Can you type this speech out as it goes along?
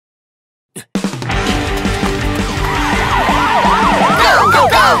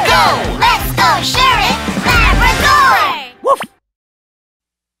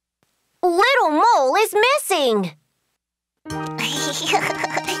missing.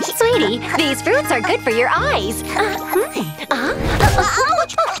 Sweetie, these fruits are good for your eyes.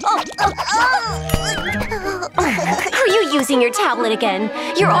 Are you using your tablet again?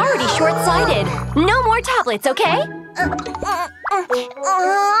 You're already short-sighted. No more tablets, okay?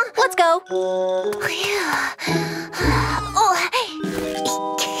 Let's go.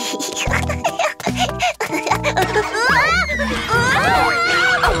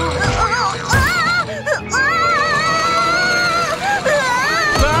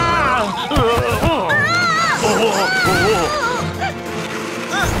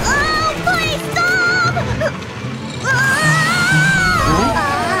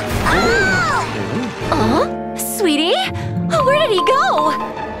 Sweetie? Where did he go?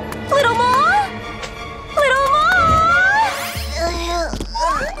 Little more? Little more?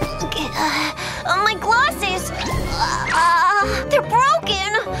 My glasses! They're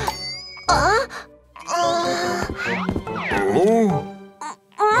broken!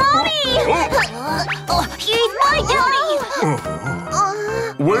 Mommy! He's my daddy!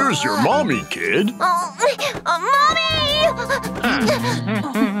 Where's your mommy, kid? Mommy!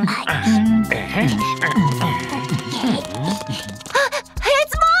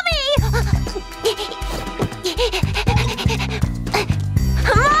 It's Mommy!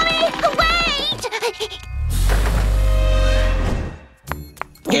 Mommy, wait!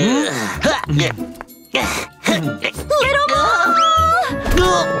 Little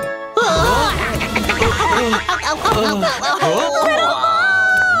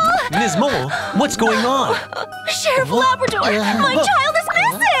Ms. Mole, what's going on? Sheriff Labrador, my child is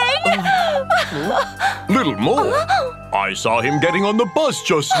missing! Little Mole. I saw him getting on the bus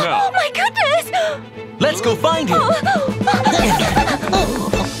just now. Oh my goodness! Let's go find him. Mommy!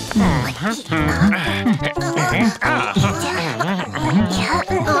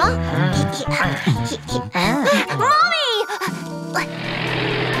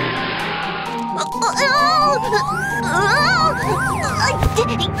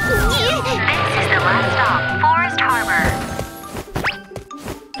 This is the last stop, Forest Harbor.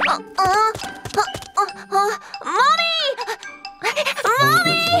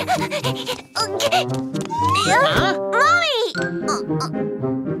 Mommy!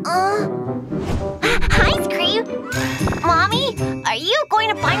 Ice cream? Mommy, are you going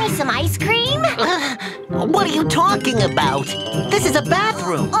to buy me some ice cream? What are you talking about? This is a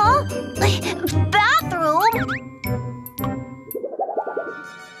bathroom. Bathroom?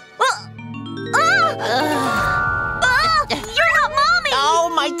 You're not Mommy! Oh,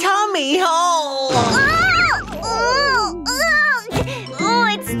 my tummy! Oh!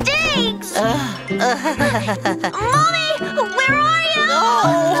 It stinks! Mommy, where are you?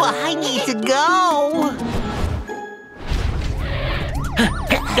 Oh, I need to go.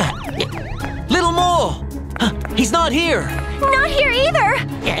 Little Mole! He's not here. Not here either.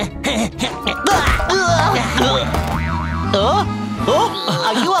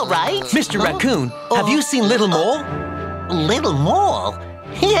 Are you all right? Mr. Raccoon, have you seen Little Mole? Little Mole?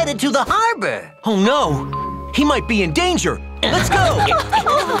 He headed to the harbor. Oh no! He might be in danger! Let's go!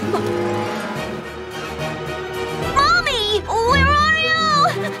 Mommy, where are you?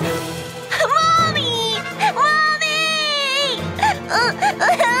 Mommy!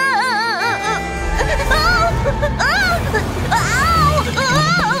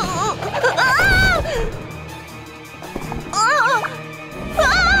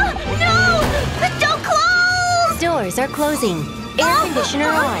 No! Don't close! Doors are closing. Air conditioner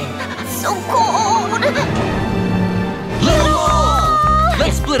on. So cold! Little Mole!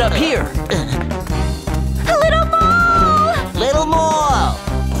 Let's split up here! Little Mole! Little Mole!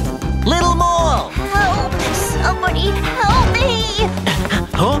 Little Mole! Help! Somebody help me!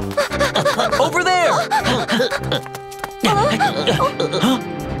 Huh? Over there!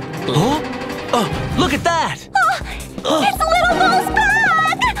 Oh, look at that! It's Little Mole's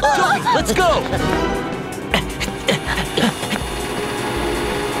bag! Johnny, let's go!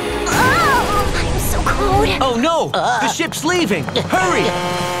 I'm so cold. Oh no! The ship's leaving! Hurry!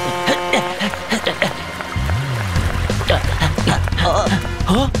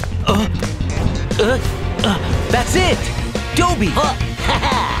 That's it! Dobie!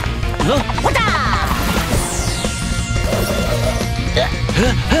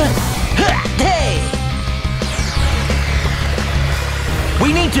 Hey!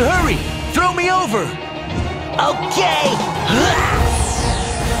 We need to hurry! Throw me over! Okay!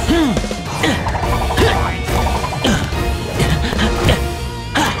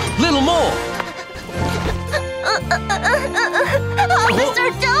 Little Mole!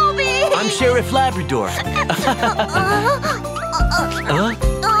 Officer Dobie! I'm Sheriff Labrador.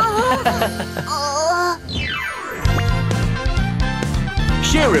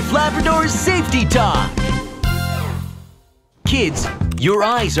 with Labrador's Safety Talk. Kids, your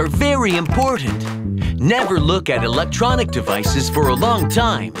eyes are very important. Never look at electronic devices for a long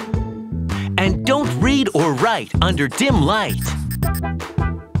time. And don't read or write under dim light.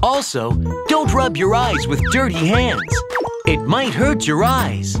 Also, don't rub your eyes with dirty hands. It might hurt your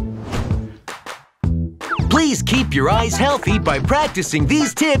eyes. Please keep your eyes healthy by practicing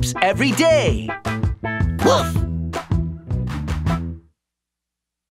these tips every day. Woof!